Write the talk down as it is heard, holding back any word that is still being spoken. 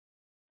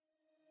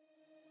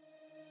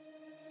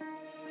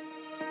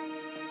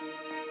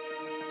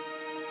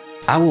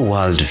Our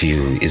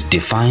worldview is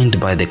defined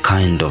by the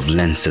kind of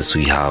lenses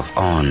we have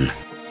on.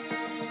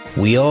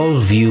 We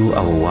all view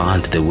our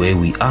world the way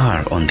we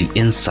are on the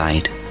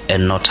inside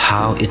and not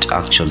how it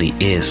actually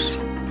is.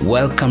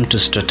 Welcome to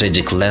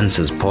Strategic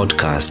Lenses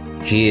podcast.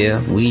 Here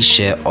we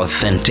share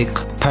authentic,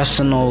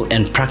 personal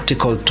and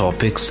practical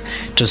topics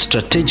to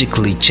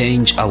strategically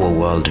change our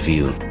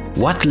worldview.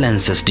 What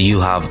lenses do you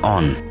have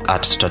on?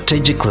 At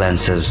Strategic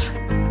Lenses,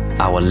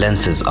 our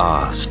lenses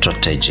are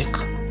strategic.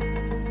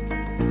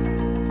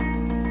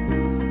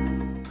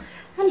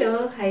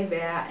 Hello, hi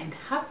there, and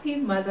happy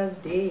Mother's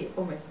Day.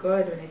 Oh my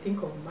God, when I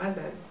think of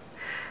mothers,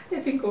 I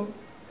think of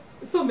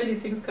so many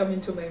things come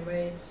into my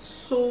mind.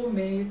 So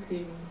many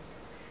things.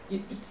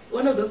 It's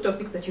one of those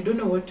topics that you don't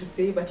know what to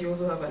say, but you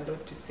also have a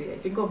lot to say. I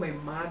think of my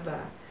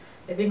mother.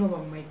 I think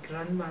of my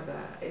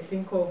grandmother. I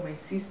think of my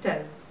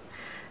sisters.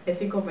 I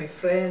think of my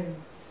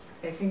friends.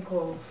 I think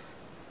of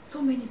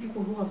so many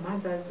people who are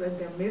mothers and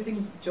the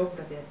amazing job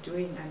that they are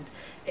doing.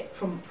 And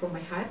from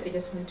my heart, I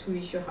just want to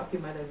wish you a happy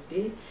Mother's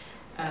Day.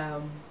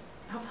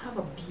 Have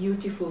a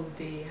beautiful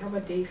day. Have a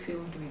day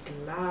filled with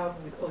love,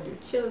 with all your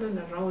children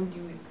around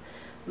you,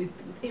 with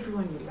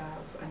everyone you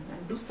love,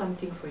 and do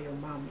something for your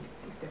mom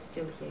if they're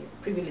still here.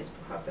 Privileged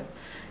to have them.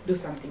 Do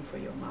something for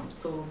your mom.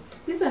 So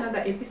this is another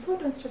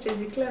episode on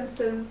Strategic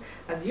Lenses.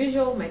 As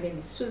usual, my name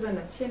is Susan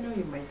Atieno.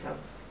 You might have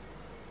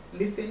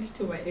listened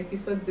to my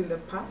episodes in the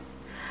past.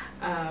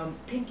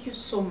 Thank you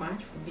so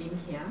much for being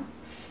here.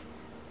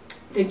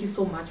 Thank you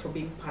so much for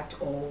being part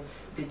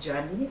of the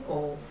journey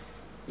of,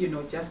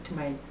 just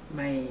my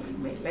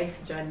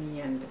life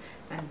journey and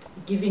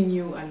giving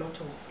you a lot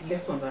of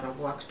lessons that have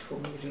worked for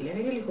me, really. And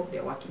I really hope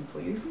they're working for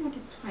you. If not,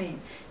 it's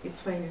fine. It's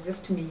fine. It's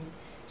just me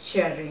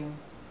sharing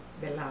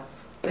the love.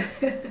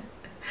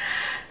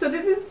 So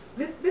this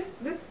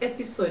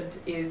episode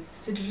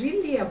is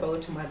really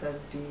about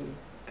Mother's Day.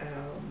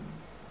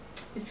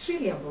 It's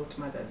really about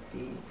Mother's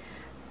Day.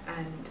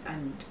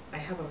 And I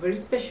have a very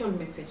special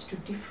message to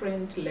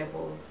different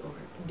levels or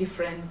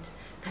different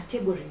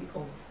category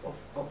of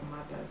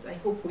mothers. I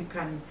hope we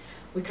can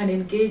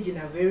engage in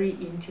a very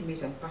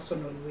intimate and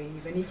personal way,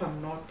 even if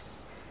I'm not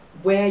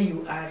where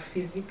you are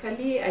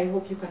physically. I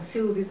hope you can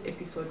feel this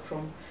episode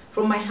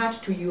from my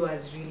heart to you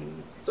as really.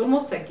 It's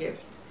almost a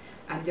gift.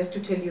 And just to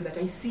tell you that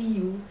I see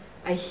you,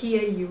 I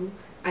hear you,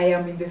 I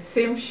am in the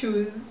same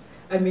shoes.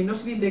 I may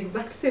not be in the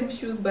exact same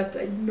shoes, but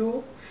I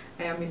know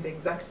I am in the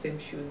exact same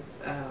shoes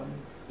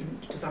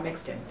to some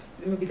extent.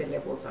 Maybe the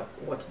levels are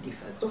what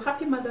differs. So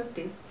happy Mother's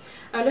Day.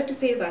 I would like to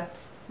say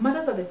that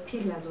mothers are the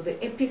pillars or the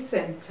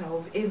epicenter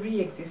of every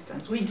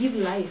existence. We give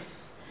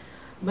life.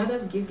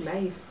 Mothers give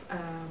life.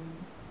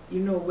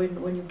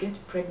 When you get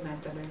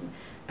pregnant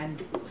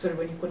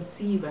when you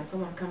conceive and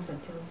someone comes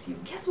and tells you,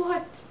 guess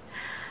what?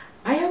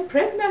 I am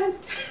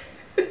pregnant.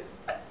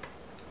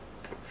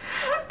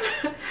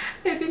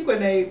 I think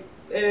when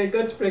I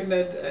got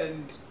pregnant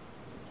and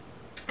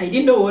I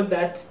didn't know what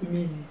that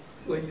means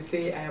when you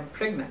say I am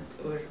pregnant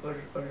or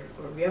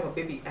we have a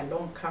baby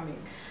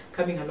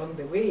coming along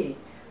the way.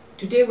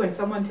 Today when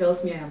someone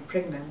tells me I am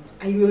pregnant,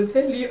 I will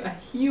tell you a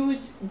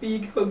huge,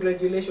 big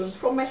congratulations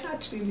from my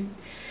heart, really.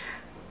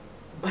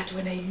 But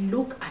when I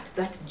look at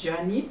that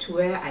journey to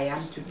where I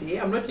am today,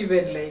 I'm not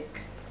even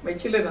like, my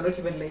children are not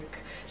even like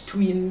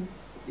twins,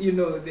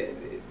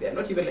 they're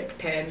not even like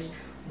 10.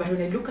 But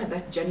when I look at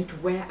that journey to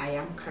where I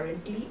am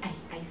currently,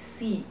 I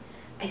see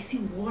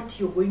what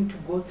you're going to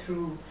go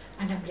through,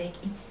 and I'm like,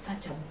 it's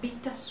such a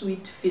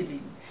bittersweet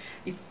feeling.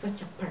 It's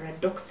such a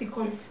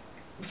paradoxical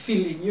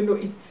feeling.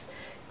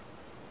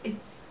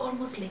 It's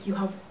almost like you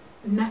have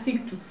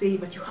nothing to say,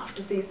 but you have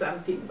to say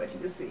something. But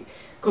you just say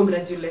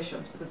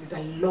congratulations, because there's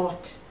a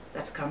lot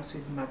that comes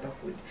with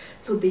motherhood.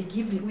 So we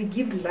give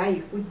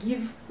life.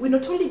 We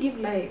not only give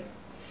life,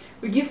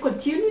 we give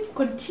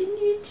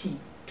continuity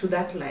to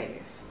that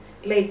life.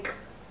 Like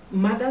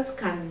mothers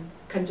can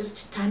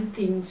just turn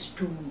things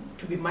to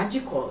be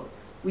magical.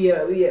 We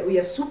are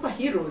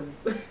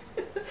superheroes.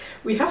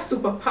 We have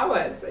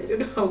superpowers. I don't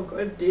know how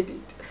God did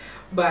it,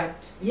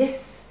 but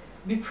yes,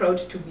 be proud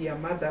to be a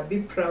mother. Be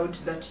proud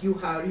that you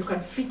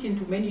can fit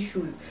into many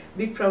shoes.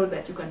 Be proud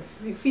that you can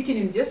fit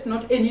in just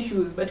not any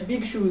shoes, but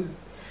big shoes.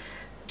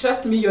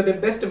 Trust me, you're the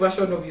best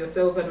version of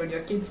yourselves. And when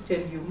your kids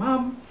tell you,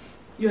 Mom,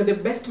 you're the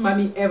best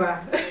mommy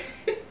ever.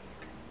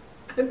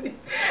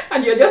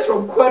 And you're just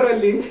from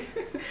quarreling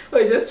or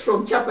just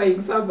from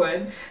chapping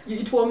someone,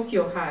 it warms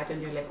your heart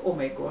and you're like, oh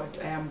my God,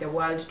 I am the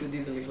world to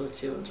these little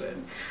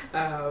children.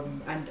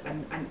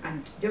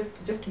 And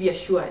just be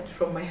assured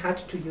from my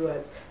heart to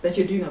yours that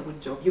you're doing a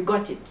good job. You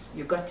got it.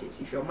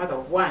 If you're a mother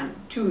of 1,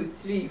 2,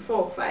 3,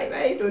 4, 5,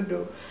 I don't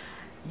know,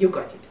 you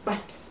got it.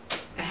 But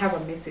I have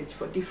a message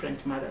for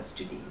different mothers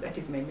today. That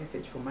is my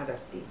message for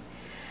Mother's Day.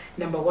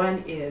 Number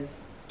 1 is,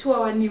 to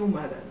our new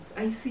mothers,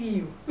 I see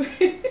you.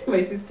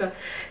 My sister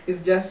is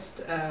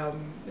just a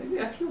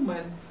few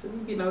months,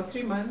 maybe now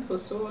 3 months or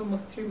so,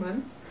 almost 3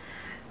 months.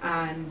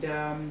 And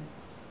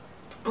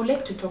I would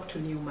like to talk to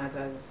new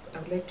mothers. I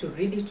would like to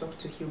really talk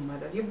to new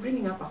mothers. You're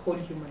bringing up a whole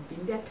human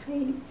being. They're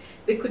tiny.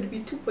 They could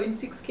be 2.6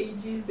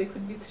 kgs. They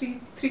could be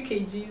 3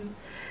 kgs.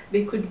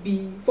 They could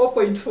be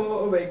 4.4.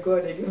 Oh my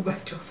God, I gave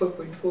birth to a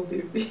 4.4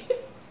 baby.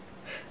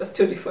 It's a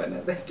story for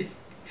another day.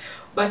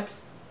 But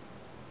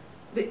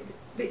they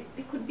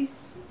could be,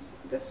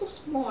 they're so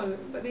small,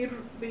 but they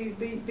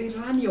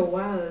run your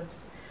world.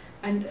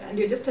 And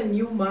you're just a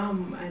new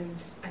mom,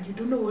 and you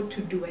don't know what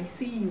to do. I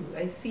see you.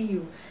 I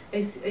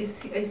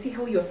see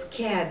how you're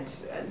scared,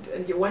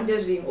 and you're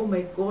wondering, oh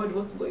my God,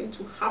 what's going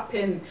to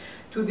happen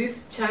to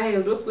this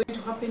child? What's going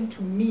to happen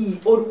to me?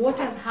 Or what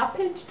has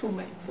happened to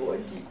my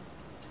body?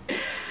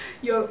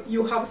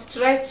 You have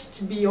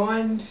stretched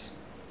beyond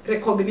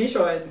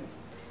recognition.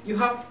 You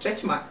have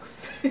stretch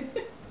marks.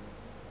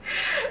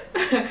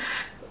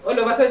 All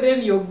of a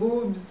sudden, your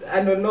boobs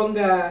are no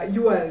longer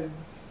yours.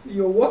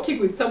 You're walking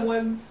with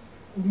someone's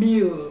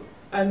meal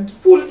and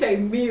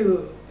full-time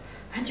meal,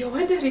 and you're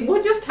wondering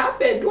what just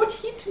happened, what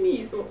hit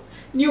me. So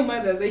new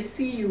mothers, I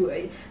see you.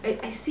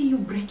 I see you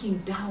breaking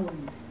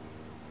down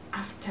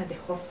after the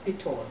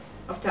hospital,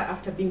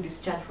 after being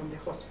discharged from the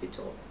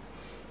hospital.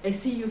 I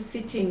see you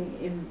sitting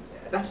in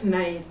that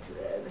night,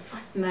 the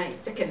first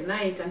night, second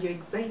night, and you're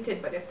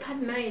excited, but the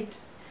third night,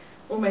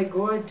 oh my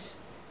God,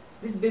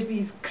 this baby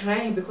is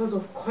crying because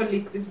of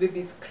colic, this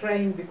baby is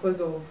crying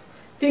because of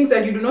things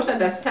that you do not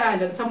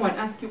understand, and someone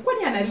asks you,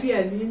 "Kwani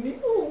analia nini?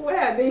 Oh, why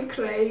are they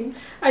crying?"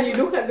 And you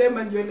look at them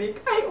and you're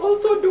like, "I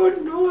also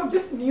don't know, I'm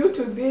just new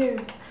to this."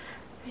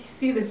 I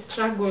see the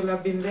struggle,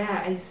 I've been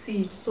there, I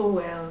see it so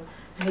well.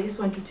 And I just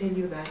want to tell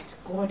you that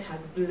God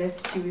has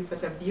blessed you with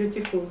such a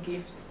beautiful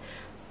gift.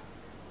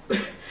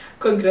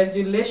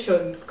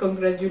 Congratulations,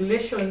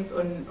 congratulations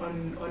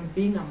on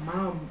being a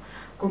mom.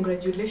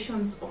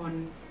 Congratulations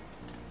on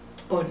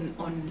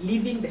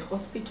leaving the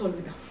hospital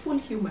with a full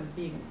human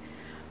being.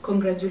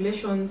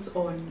 Congratulations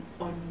on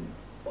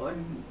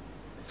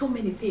so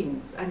many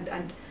things,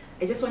 and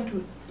I just want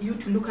you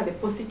to look at the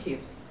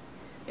positives.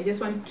 I just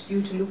want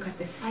you to look at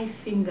the 5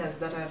 fingers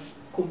that are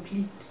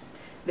complete,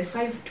 the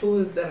 5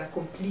 toes that are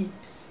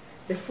complete,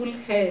 the full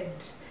head,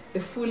 the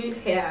full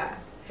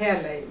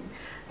hairline,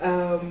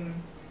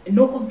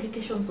 no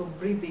complications of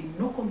breathing,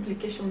 no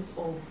complications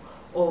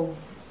of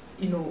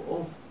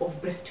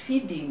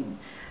breastfeeding.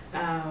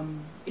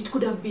 It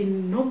could have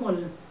been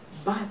normal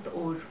birth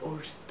or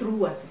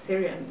through a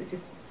cesarean,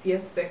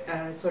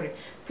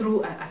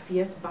 through a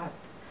CS birth,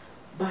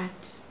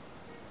 but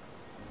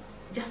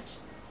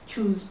just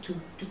choose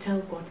to tell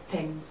God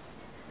thanks.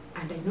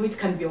 And I know it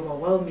can be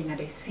overwhelming, and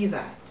I see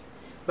that,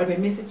 but my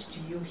message to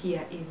you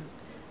here is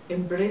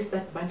embrace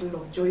that bundle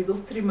of joy, those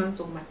 3 months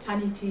of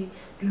maternity.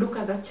 Look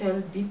at that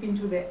child deep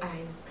into their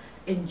eyes,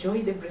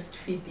 enjoy the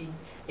breastfeeding,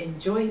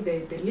 enjoy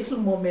the little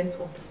moments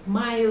of the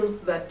smiles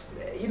that,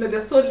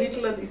 they're so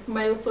little and they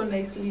smile so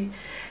nicely.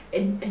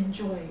 And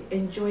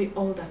enjoy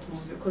all that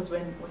moment, because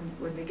when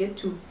they get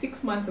to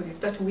 6 months and they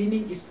start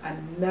winning, it's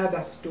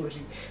another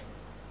story.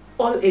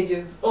 All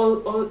ages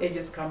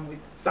come with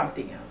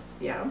something else.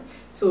 Yeah.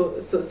 So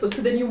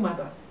to the new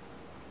mother,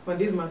 on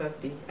this Mother's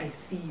Day, I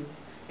see you.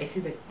 I see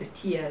the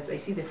tears, I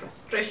see the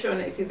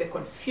frustration, I see the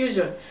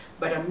confusion,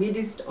 but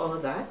amidst all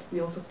that,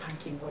 we're also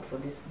thanking God for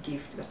this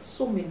gift that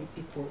so many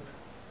people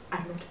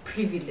are not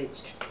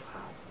privileged to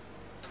have.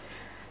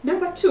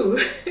 Number 2,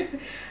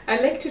 I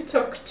like to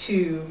talk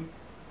to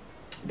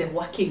the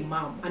working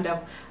mom, and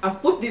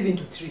I've put these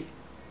into 3.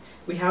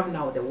 We have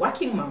now the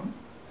working mom,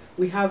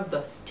 we have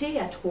the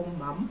stay-at-home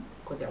mom,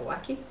 because they're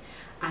working,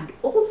 and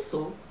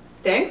also,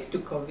 thanks to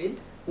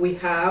COVID, we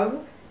have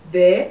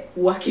the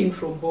working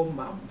from home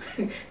mom.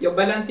 You're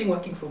balancing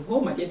working from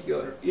home, and yet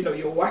you're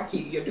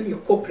working, you're doing your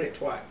corporate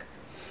work.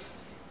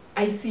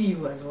 I see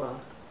you as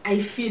well. I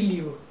feel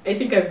you. I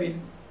think I've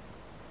been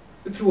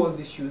through all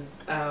these shoes.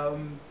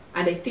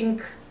 And I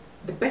think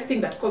the best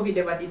thing that COVID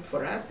ever did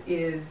for us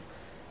is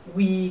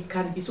we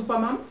can be super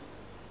moms,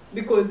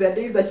 because there are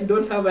days that you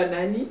don't have a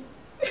nanny.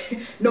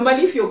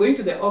 Normally, if you're going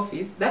to the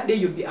office, that day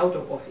you'll be out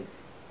of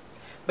office.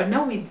 But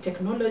now with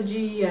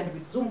technology and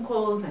with Zoom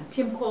calls and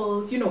team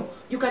calls,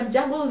 you can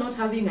juggle not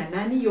having a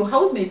nanny. Your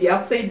house may be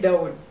upside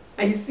down.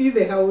 I see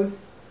the house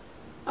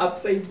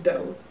upside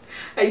down.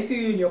 I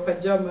see you in your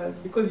pajamas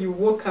because you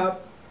woke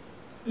up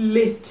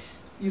late.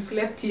 You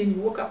slept in,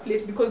 you woke up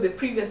late because the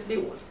previous day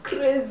was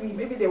crazy.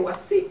 Maybe they were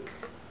sick.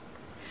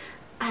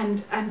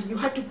 And you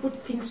had to put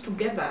things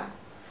together.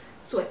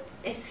 So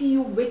I see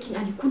you waking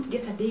and you couldn't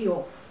get a day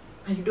off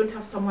and you don't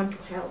have someone to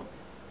help.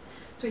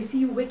 So I see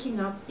you waking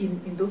up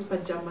in those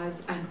pajamas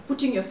and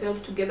putting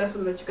yourself together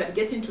so that you can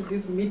get into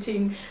this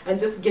meeting and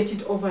just get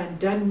it over and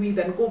done with,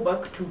 and go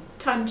back to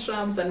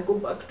tantrums and go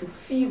back to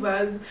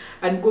fevers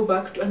and go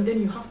back to, and then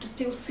you have to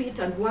still sit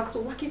and work. So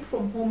working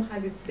from home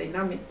has its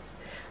dynamics.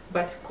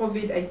 But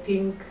COVID, I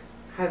think,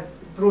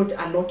 has brought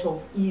a lot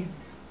of ease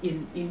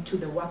into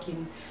the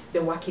working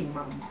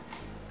mom.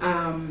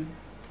 And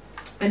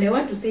I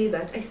want to say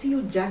that I see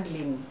you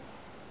juggling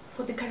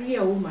for the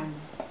career woman.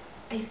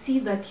 I see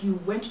that you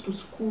went to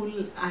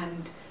school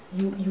and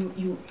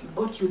you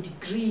got your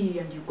degree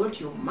and you got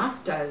your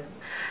master's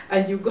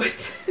and you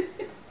got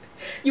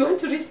you want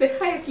to reach the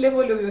highest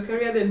level of your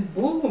career, then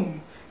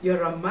boom,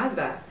 you're a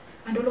mother,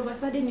 and all of a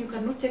sudden you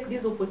cannot take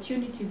this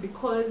opportunity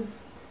because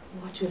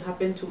what will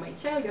happen to my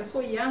child? They're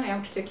so young, I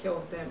have to take care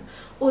of them.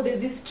 Or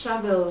there's this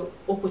travel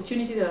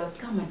opportunity that has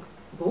come and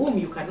boom,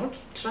 you cannot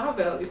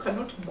travel, you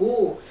cannot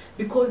go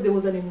because there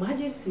was an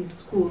emergency in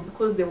school,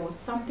 because there was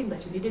something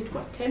that you needed to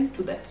attend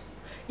to that.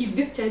 If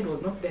this child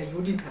was not there,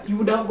 you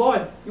would have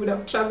gone, you would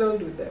have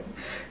traveled with them.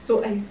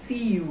 So I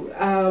see you,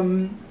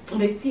 and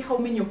I see how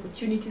many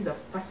opportunities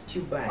have passed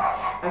you by.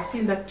 I've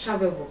seen that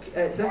travel,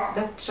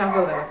 that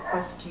travel that has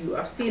passed you.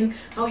 I've seen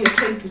how you're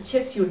trying to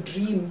chase your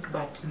dreams,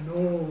 but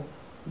no,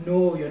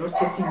 you're not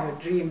chasing your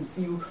dreams.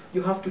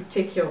 You have to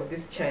take care of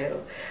this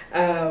child.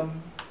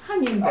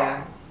 Hang in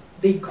there.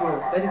 They grow.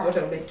 That is what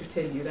I would like to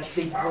tell you, that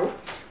they grow.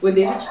 When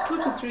they reach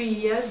 2 to 3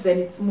 years, then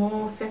it's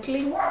more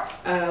settling.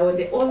 When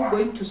they're all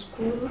going to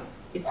school,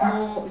 it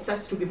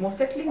starts to be more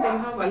settling. Then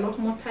you have a lot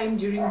more time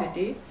during the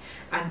day,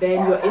 and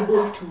then you're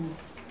able to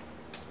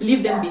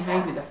leave them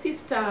behind with a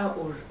sister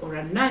or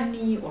a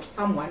nanny or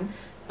someone,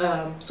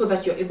 so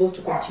that you're able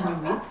to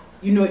continue with,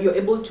 you're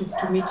able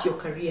to meet your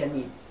career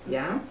needs.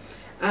 Yeah.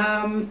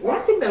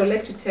 One thing that I would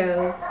like to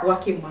tell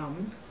working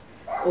moms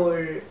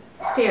or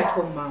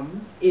stay-at-home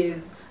moms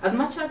is, as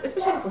much as,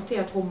 especially for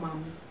stay-at-home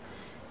moms,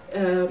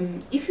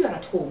 if you are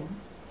at home,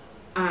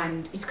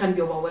 and it can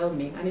be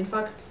overwhelming, and in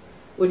fact,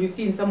 when you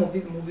see in some of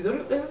these movies, or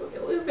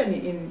even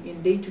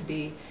in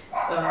day-to-day,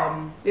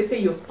 let's say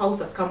your spouse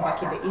has come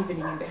back in the evening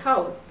in the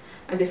house,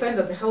 and they find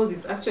that the house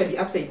is actually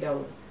upside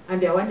down,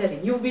 and they're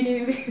wondering, you've been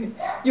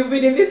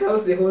in this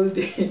house the whole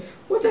day,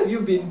 what have you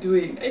been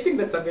doing? I think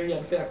that's a very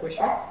unfair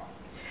question,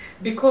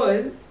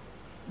 because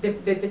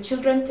the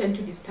children tend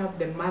to disturb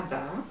the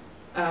mother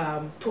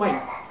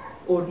twice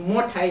or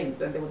more times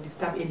than they would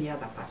disturb any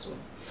other person.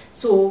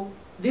 So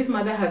this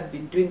mother has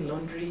been doing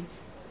laundry.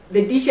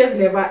 The dishes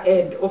never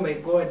end. Oh my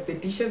God, the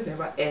dishes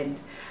never end,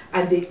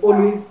 and they're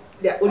always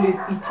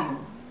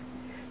eating.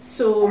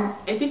 So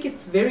I think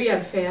it's very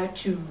unfair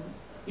to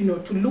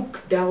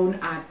look down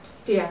at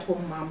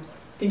stay-at-home moms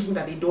thinking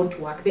that they don't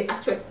work. They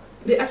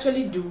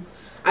actually do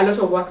a lot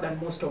of work than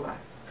most of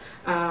us.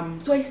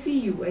 So I see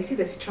you. I see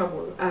the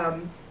struggle.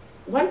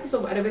 One piece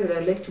of advice that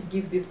I'd like to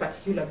give this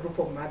particular group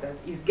of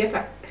mothers is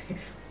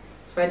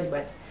it's funny,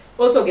 but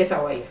also get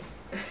a wife.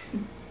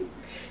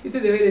 You see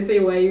the way they say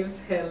wives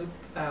help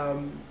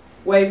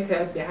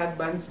their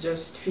husbands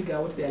just figure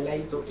out their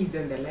lives or ease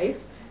in their life.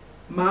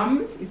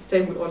 Moms, it's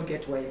time we all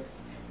get wives.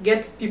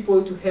 Get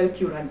people to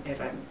help you run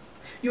errands.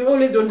 You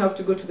always don't have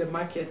to go to the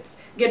market.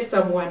 Get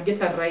someone,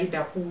 get a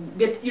rider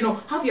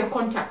have your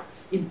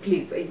contacts in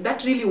place.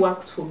 That really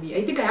works for me.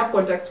 I think I have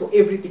contacts for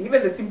everything,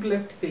 even the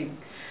simplest thing.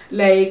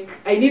 Like,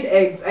 I need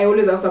eggs, I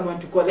always have someone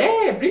to call,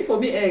 hey, bring for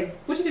me eggs,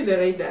 put it in the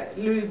rider,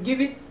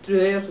 give it to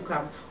the rider to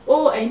come.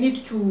 Oh, I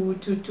need to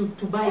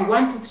buy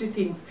 1, 2, 3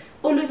 things.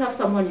 Always have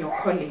someone you're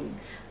calling.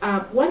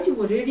 Once you've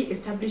already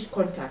established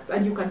contacts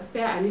and you can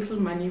spare a little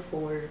money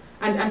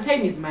and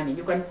time is money.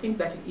 You can think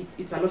that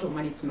it's a lot of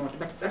money, it's not,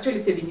 but it's actually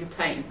saving you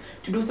time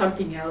to do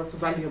something else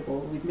valuable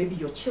with maybe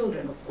your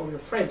children or your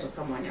friends or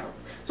someone else.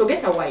 So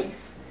get a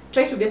wife.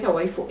 Try to get a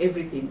wife for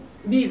everything.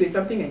 Me, if there's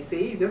something I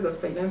say, it's just that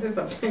finances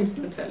sometimes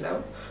don't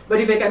allow.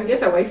 But if I can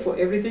get a wife for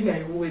everything,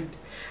 I would.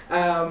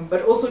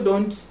 But also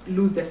don't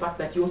lose the fact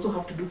that you also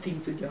have to do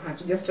things with your hands.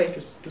 So just try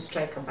to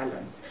strike a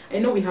balance. I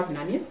know we have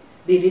nannies.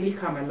 They really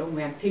come a long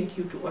way, and thank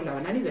you to all our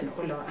nannies and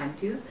all our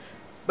aunties.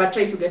 But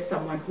try to get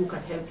someone who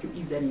can help you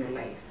ease in your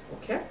life,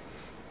 okay?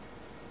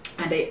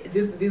 And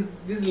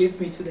this leads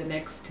me to the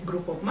next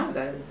group of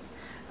mothers.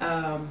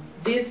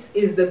 This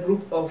is the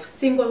group of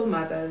single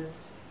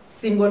mothers,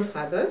 single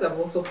fathers. I've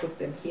also put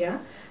them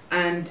here.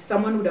 And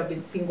someone would have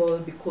been single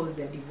because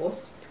they're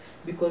divorced,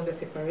 because they're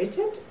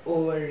separated,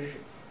 or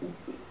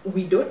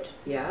widowed,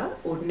 yeah,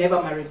 or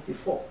never married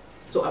before.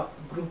 So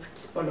I've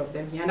grouped all of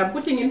them here. And I'm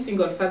putting in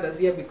single fathers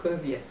here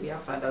because, yes, we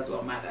have fathers who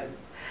are mothers.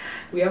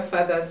 We have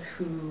fathers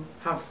who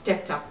have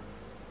stepped up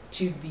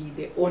to be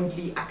the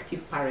only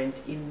active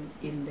parent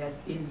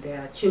in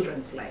their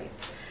children's life.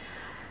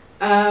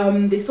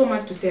 There's so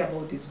much to say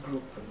about this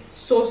group.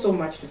 So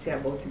much to say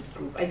about this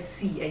group. I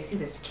see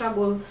the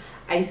struggle.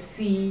 I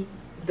see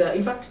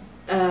in fact,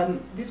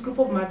 this group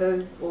of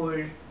mothers,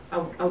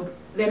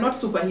 they're not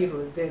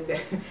superheroes.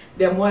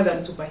 They're more than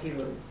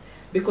superheroes.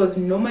 Because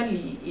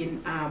normally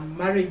in a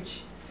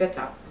marriage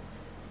setup,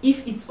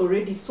 if it's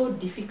already so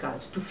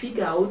difficult to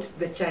figure out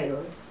the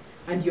child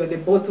and you're the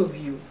both of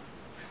you,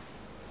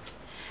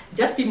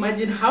 just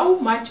imagine how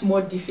much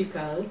more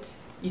difficult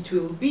it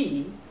will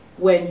be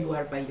when you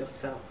are by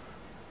yourself.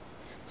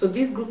 So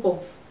this group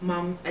of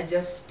moms are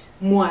just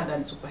more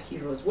than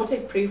superheroes. What I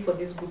pray for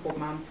this group of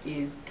moms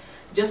is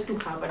just to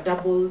have a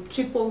double,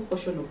 triple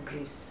portion of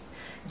grace.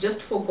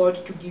 Just for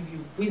God to give you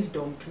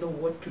wisdom to know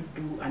what to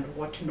do and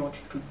what not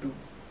to do.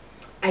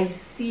 I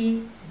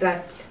see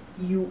that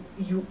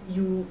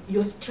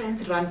your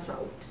strength runs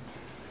out.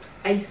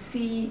 I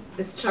see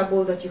the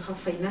struggle that you have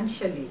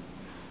financially.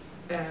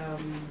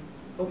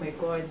 oh my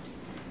God,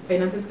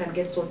 finances can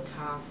get so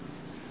tough.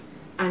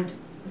 And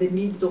the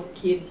needs of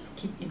kids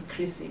keep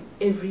increasing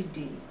every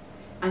day.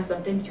 And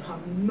sometimes you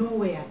have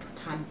nowhere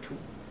to turn to.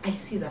 I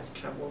see that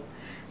struggle.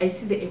 I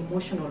see the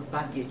emotional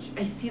baggage.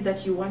 I see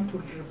that you want to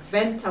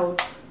vent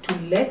out, to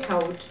let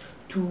out,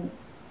 to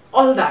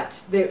all that,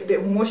 the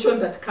emotion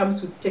that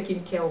comes with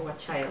taking care of a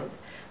child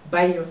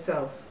by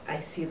yourself. I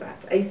see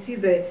that. I see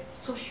the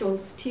social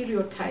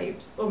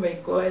stereotypes. Oh my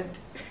God.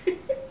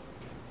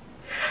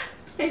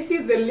 I see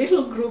the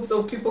little groups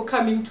of people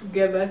coming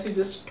together to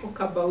just talk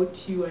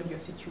about you and your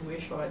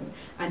situation,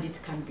 and it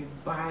can be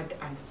bad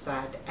and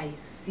sad. I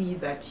see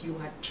that you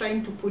are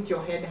trying to put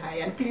your head high,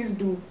 and please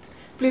do.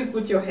 Please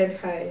put your head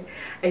high.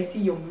 I see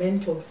your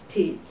mental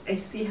state. I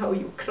see how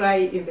you cry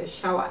in the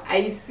shower.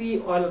 I see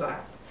all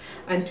that.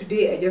 And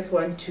today I just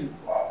want to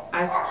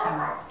ask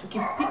you to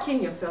keep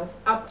picking yourself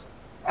up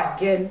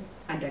again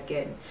and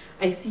again.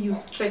 I see you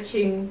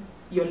stretching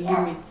your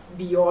limits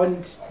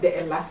beyond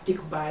the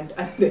elastic band,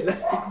 and the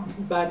elastic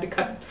band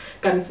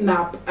can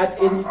snap at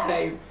any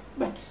time.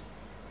 But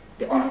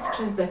the only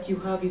strength that you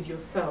have is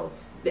yourself.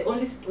 The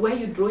only where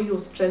you draw your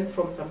strength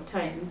from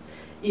sometimes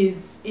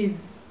is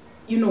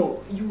you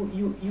know,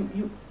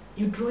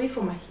 you draw it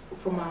from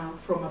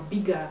a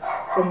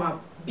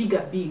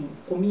bigger being.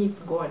 For me, it's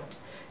God.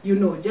 You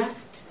know,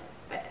 just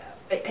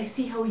I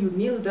see how you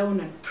kneel down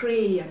and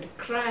pray and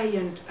cry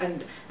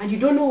and you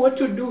don't know what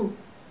to do.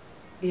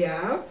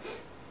 Yeah.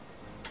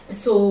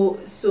 So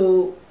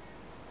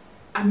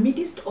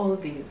amidst all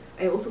this,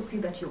 I also see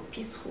that you're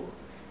peaceful.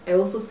 I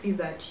also see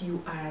that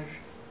you are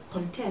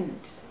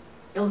content.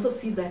 I also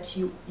see that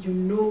you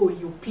know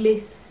your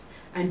place,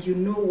 and you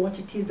know what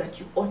it is that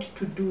you ought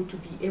to do to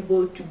be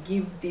able to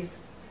give this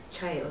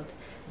child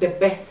the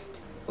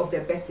best of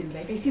their best in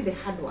life. I see the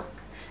hard work.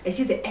 I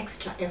see the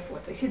extra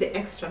effort. I see the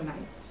extra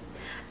nights.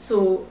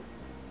 So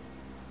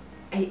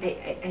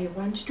I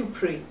want to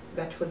pray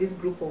that for this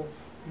group of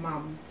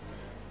moms,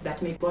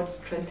 that may God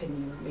strengthen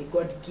you, may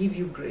God give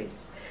you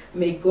grace,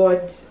 may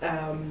God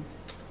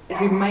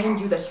remind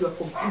you that you are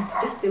complete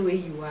just the way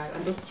you are,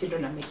 and those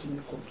children are making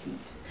you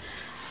complete.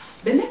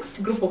 The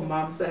next group of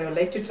moms that I would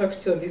like to talk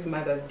to on this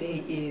Mother's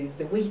Day is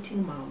the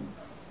waiting moms.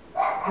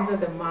 These are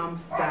the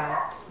moms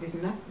that they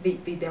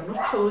have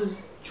not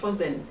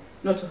chosen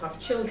not to have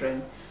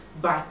children,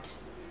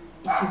 but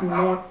it has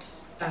not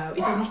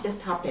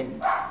just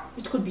happened.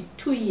 It could be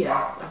 2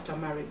 years after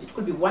marriage. It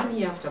could be 1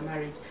 year after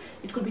marriage.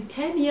 It could be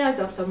 10 years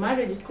after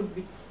marriage. It could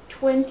be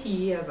 20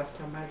 years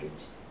after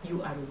marriage.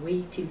 You are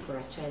waiting for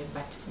a child,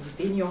 but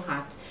within your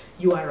heart,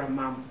 you are a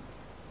mom.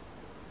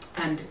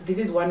 And this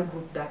is one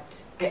group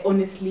that I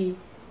honestly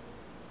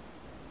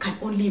can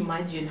only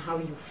imagine how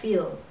you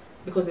feel,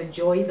 because the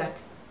joy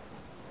that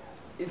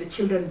the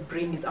children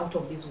bring is out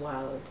of this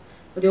world.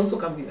 But they also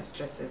come with the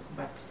stresses,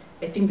 but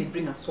I think they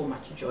bring us so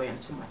much joy and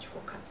so much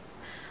focus.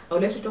 I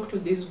would like to talk to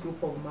this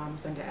group of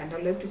moms, and I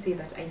would like to say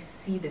that I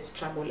see the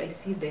struggle, I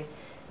see the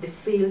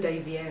failed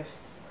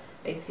IVFs,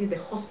 I see the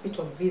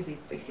hospital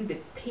visits, I see the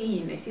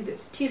pain, I see the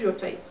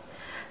stereotypes,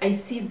 I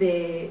see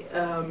the,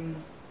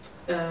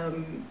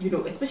 you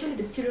know, especially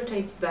the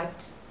stereotypes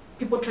that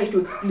people try to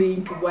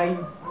explain to why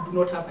you do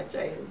not have a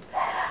child.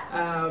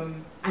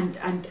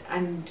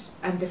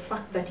 And the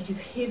fact that it is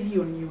heavy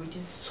on you, it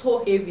is so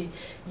heavy,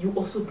 you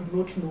also do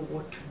not know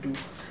what to do.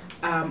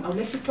 I would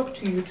like to talk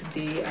to you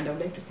today, and I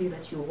would like to say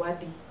that you're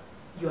worthy,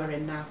 you are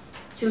enough.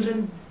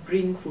 Children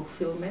bring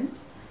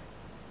fulfillment,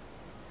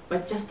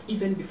 but just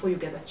even before you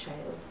get a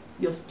child,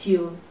 you're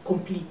still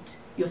complete,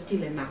 you're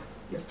still enough,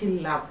 you're still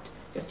loved,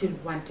 you're still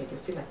wanted, you're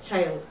still a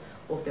child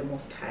of the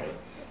Most High.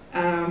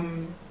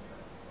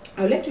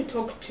 I would like to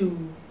talk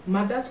to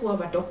mothers who have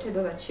adopted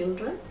other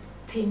children.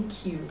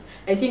 Thank you.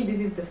 I think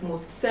this is the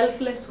most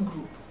selfless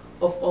group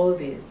of all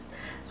this.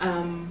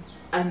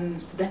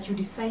 And that you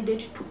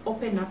decided to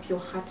open up your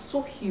heart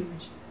so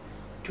huge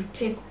to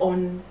take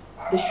on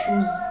the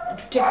shoes,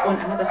 to take on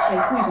another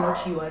child who is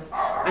not yours,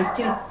 and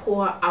still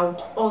pour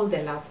out all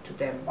the love to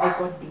them. May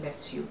God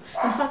bless you.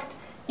 In fact,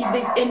 if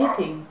there's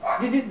anything,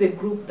 this is the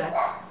group that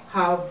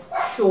have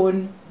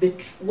shown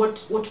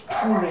what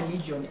true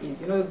religion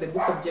is. You know, the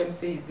book of James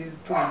says this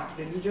is true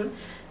religion.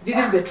 This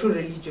is the true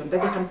religion,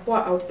 that they can pour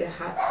out their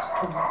hearts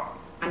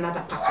to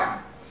another person.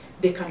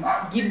 They can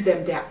give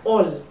them their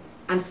all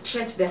and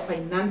stretch their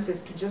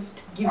finances to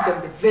just give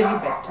them the very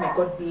best. May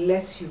God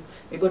bless you.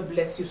 May God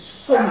bless you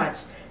so much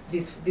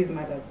this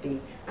Mother's Day.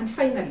 And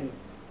finally,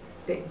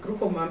 the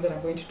group of moms that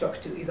I'm going to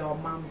talk to is our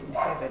moms in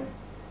heaven.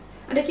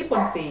 And I keep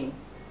on saying,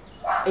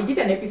 I did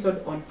an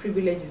episode on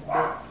privilege is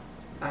both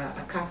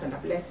a curse and a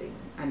blessing.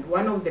 And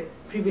one of the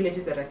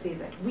privileges that I say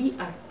that we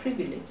are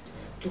privileged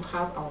to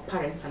have our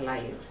parents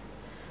alive.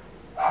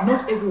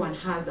 Not everyone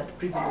has that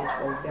privilege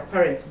of their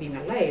parents being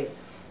alive.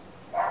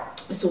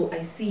 So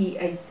I see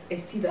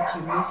that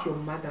you miss your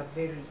mother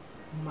very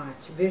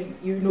much. Very,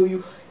 you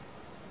know,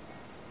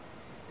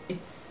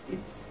 it's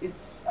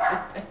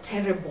a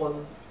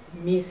terrible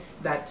miss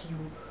that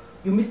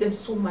You miss them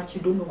so much,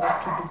 you don't know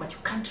what to do, but you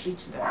can't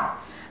reach them.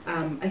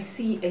 I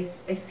see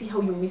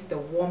how you miss the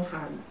warm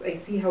hands. I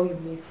see how you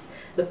miss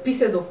the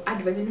pieces of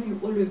advice. I know you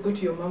always go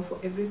to your mom for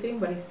everything,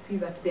 but I see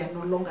that they are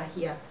no longer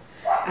here.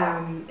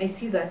 I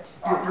see that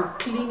you're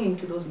clinging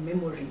to those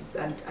memories,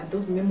 and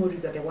those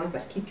memories are the ones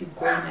that keep you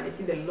going. And I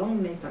see the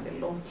long nights and the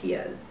long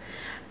tears.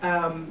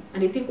 And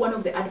I think one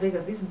of the advice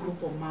that this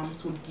group of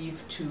moms would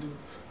give to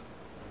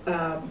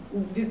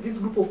this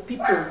group of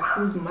people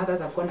whose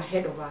mothers have gone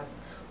ahead of us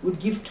would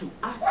give to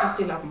us who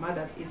still have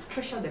mothers is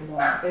treasure the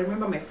moments. I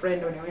remember my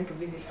friend when I went to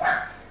visit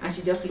her, and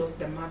she just lost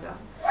the mother,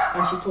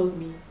 and she told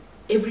me,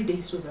 every day,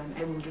 Susan,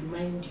 I will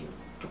remind you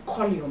to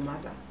call your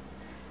mother,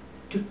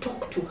 to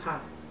talk to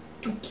her,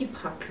 to keep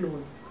her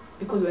close,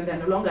 because when they're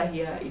no longer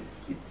here,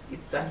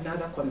 it's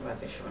another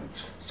conversation.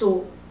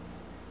 So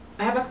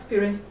I have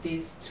experienced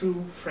this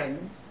through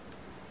friends,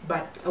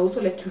 but I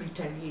also like to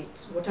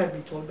reiterate what I've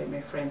been told by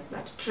my friends,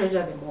 that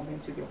treasure the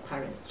moments with your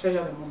parents,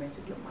 treasure the moments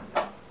with your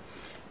mothers.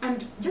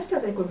 And just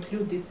as I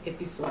conclude this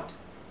episode,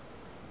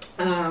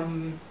 I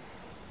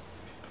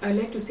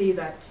like to say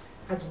that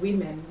as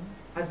women,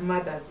 as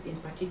mothers in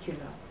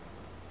particular,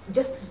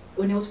 just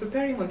when I was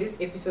preparing on this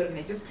episode and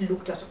I just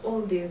looked at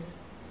all these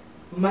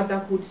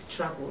motherhood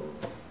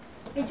struggles,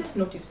 I just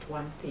noticed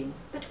one thing,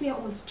 that we are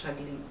all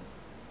struggling.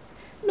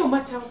 No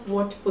matter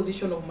what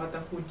position of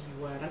motherhood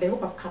you are, and I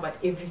hope I've covered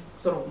every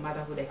sort of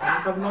motherhood I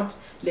can. If I've not,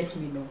 let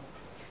me know.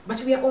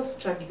 But we are all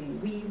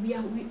struggling. We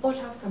all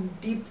have some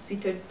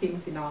deep-seated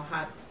things in our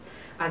hearts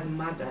as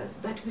mothers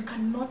that we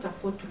cannot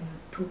afford to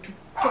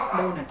talk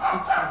down at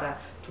each other,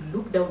 to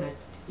look down at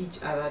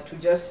each other, to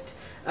just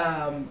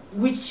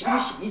wish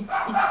each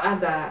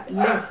other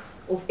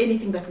less of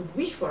anything that we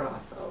wish for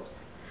ourselves.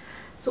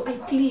 So I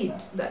plead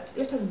that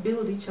let us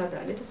build each other.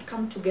 Let us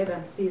come together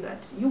and say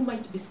that you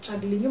might be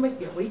struggling. You might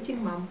be a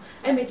waiting mom.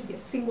 I might be a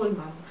single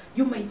mom.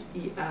 You might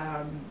be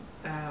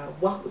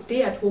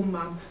stay-at-home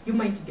mom. You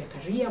might be a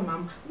career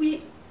mom.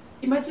 We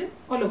imagine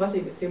all of us are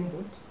in the same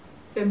boat,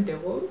 same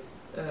devils,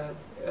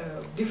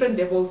 different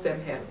devils,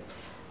 same hell.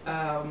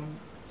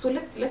 So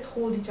let's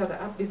hold each other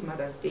up this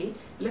Mother's Day.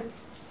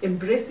 Let's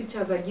embrace each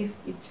other, give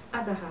each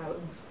other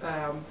hugs,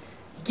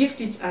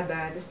 gift each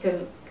other. Just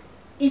tell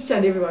each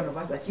and every one of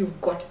us that you've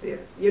got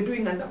this. You're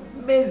doing an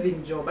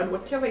amazing job, and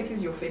whatever it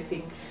is you're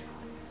facing,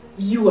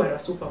 you are a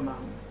super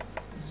mom.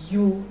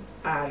 You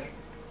are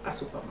a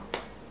super mom.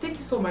 Thank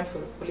you so much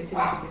for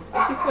listening to this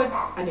episode,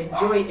 and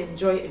enjoy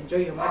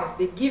your Mother's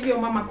Day. Give your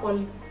mom a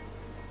call,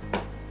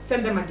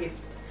 send them a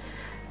gift.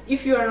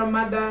 If you are a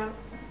mother,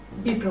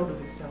 be proud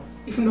of yourself.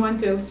 If no one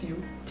tells you,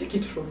 take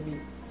it from me.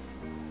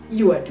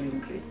 You are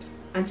doing great.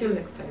 Until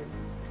next time.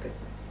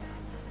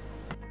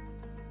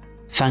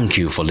 Thank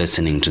you for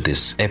listening to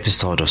this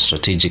episode of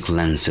Strategic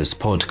Lenses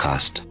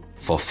podcast.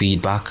 For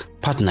feedback,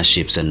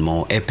 partnerships, and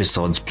more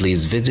episodes,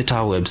 please visit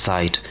our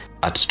website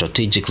at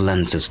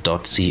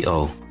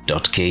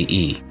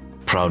strategiclenses.co.ke.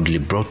 Proudly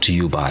brought to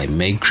you by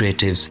Meg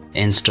Creatives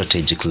and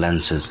Strategic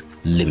Lenses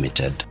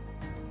Limited.